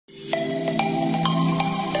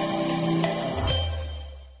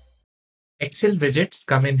Excel widgets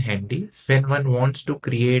come in handy when one wants to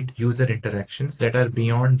create user interactions that are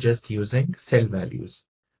beyond just using cell values,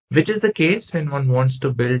 which is the case when one wants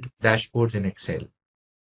to build dashboards in Excel.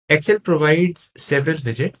 Excel provides several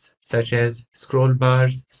widgets such as scroll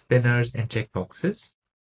bars, spinners, and checkboxes.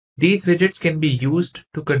 These widgets can be used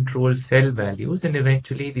to control cell values and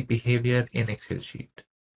eventually the behavior in Excel sheet.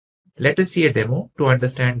 Let us see a demo to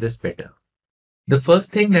understand this better. The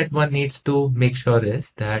first thing that one needs to make sure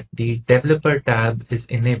is that the developer tab is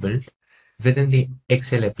enabled within the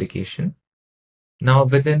Excel application. Now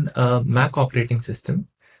within a Mac operating system,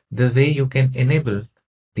 the way you can enable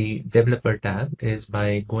the developer tab is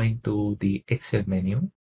by going to the Excel menu,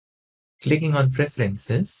 clicking on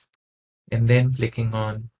preferences, and then clicking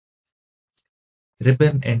on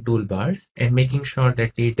ribbon and toolbars and making sure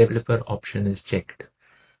that the developer option is checked.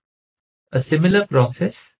 A similar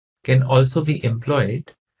process can also be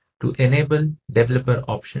employed to enable developer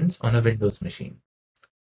options on a Windows machine.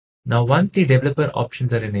 Now, once the developer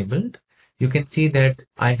options are enabled, you can see that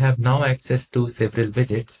I have now access to several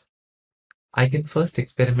widgets. I can first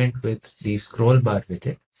experiment with the scroll bar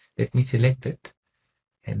widget. Let me select it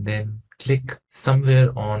and then click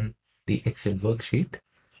somewhere on the Excel worksheet.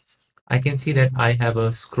 I can see that I have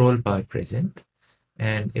a scroll bar present.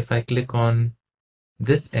 And if I click on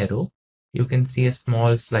this arrow, you can see a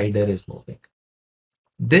small slider is moving.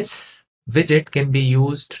 This widget can be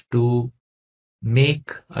used to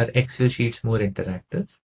make our Excel sheets more interactive.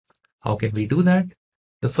 How can we do that?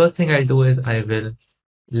 The first thing I'll do is I will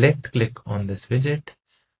left click on this widget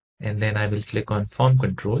and then I will click on form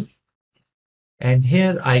control. And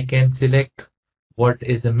here I can select what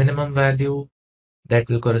is the minimum value that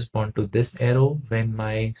will correspond to this arrow when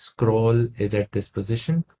my scroll is at this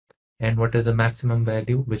position, and what is the maximum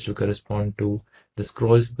value which will correspond to the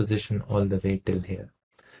scroll's position all the way till here.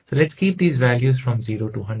 So let's keep these values from 0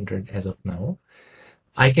 to 100 as of now.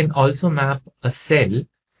 I can also map a cell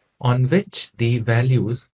on which the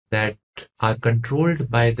values that are controlled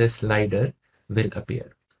by this slider will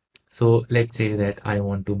appear. So let's say that I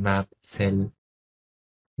want to map cell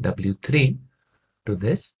W3 to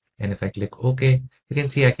this. And if I click OK, you can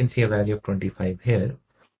see I can see a value of 25 here.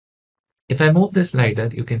 If I move the slider,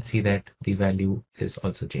 you can see that the value is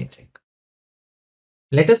also changing.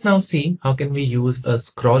 Let us now see how can we use a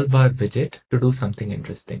scroll bar widget to do something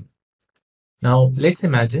interesting. Now let's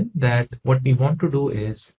imagine that what we want to do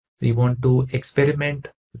is we want to experiment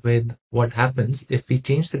with what happens if we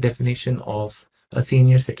change the definition of a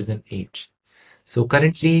senior citizen age. So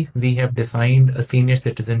currently we have defined a senior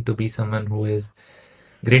citizen to be someone who is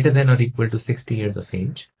greater than or equal to 60 years of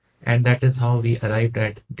age. And that is how we arrived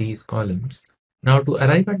at these columns. Now to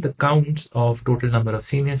arrive at the counts of total number of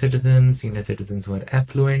senior citizens who are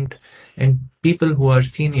affluent, and people who are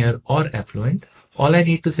senior or affluent, all I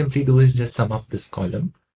need to simply do is just sum up this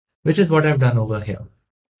column, which is what I've done over here.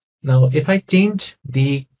 Now, if I change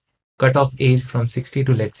the cutoff age from 60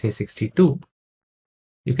 to let's say 62,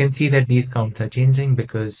 you can see that these counts are changing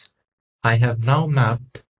because I have now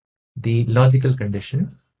mapped the logical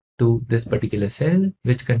condition to this particular cell,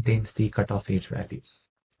 which contains the cutoff age value.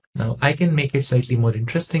 Now I can make it slightly more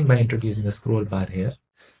interesting by introducing a scroll bar here.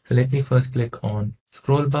 So let me first click on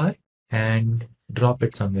scroll bar and drop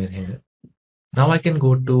it somewhere here. Now I can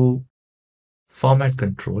go to format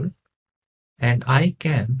control and I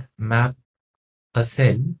can map a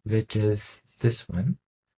cell, which is this one.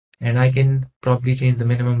 And I can probably change the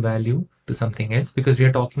minimum value to something else because we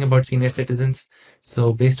are talking about senior citizens.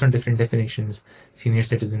 So based on different definitions, senior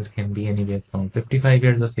citizens can be anywhere from 55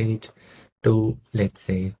 years of age to, let's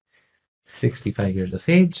say, 65 years of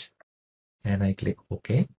age. And I click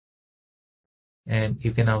OK. And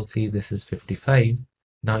you can now see this is 55.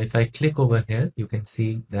 Now, if I click over here, you can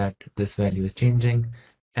see that this value is changing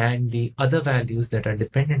and the other values that are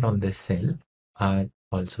dependent on this cell are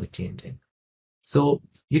also changing. So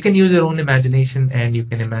you can use your own imagination and you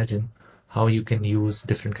can imagine how you can use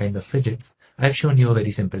different kind of widgets. I've shown you a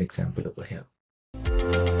very simple example over here.